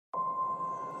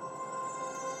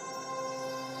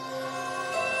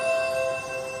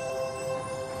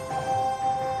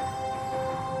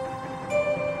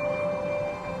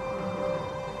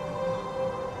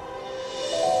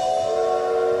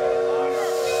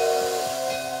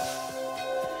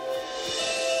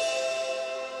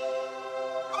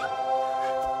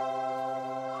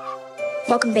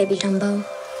Welcome, baby Dumbo.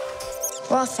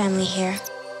 We're all family here,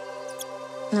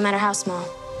 no matter how small.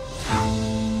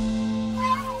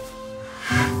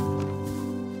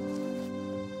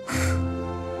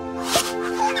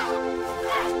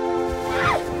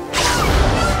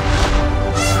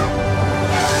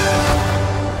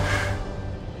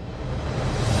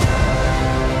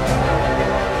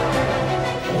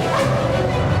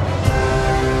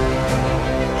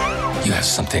 You have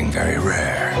something very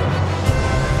rare.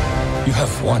 You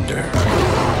have wonder.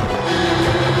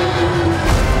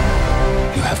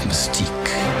 You have mystique.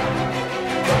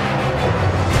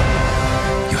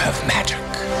 You have magic.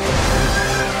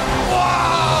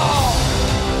 Wow!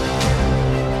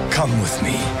 Come with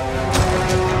me.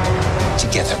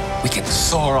 Together, we can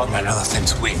soar on an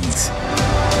elephant's wings.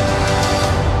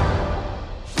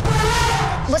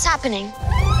 What's happening?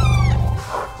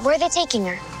 Where are they taking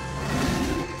her?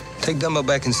 Take Dumbo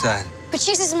back inside. But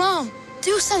she's his mom.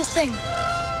 Do something.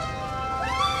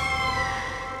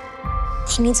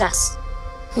 He needs us.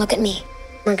 Look at me.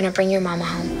 We're gonna bring your mama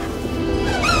home.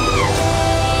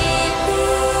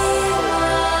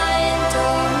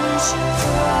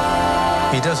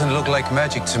 He doesn't look like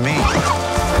magic to me.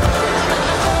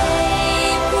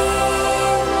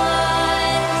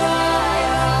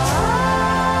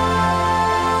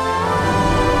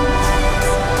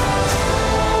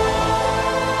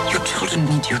 Your children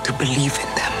need you to believe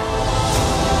in them.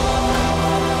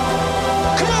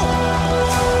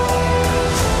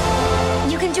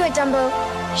 You can do it, Dumbo.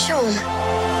 Show him.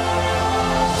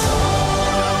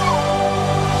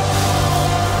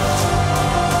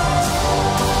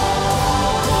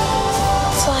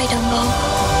 Fly, Dumbo.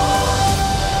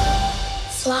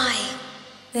 Fly.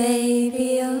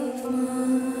 Baby of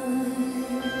mine.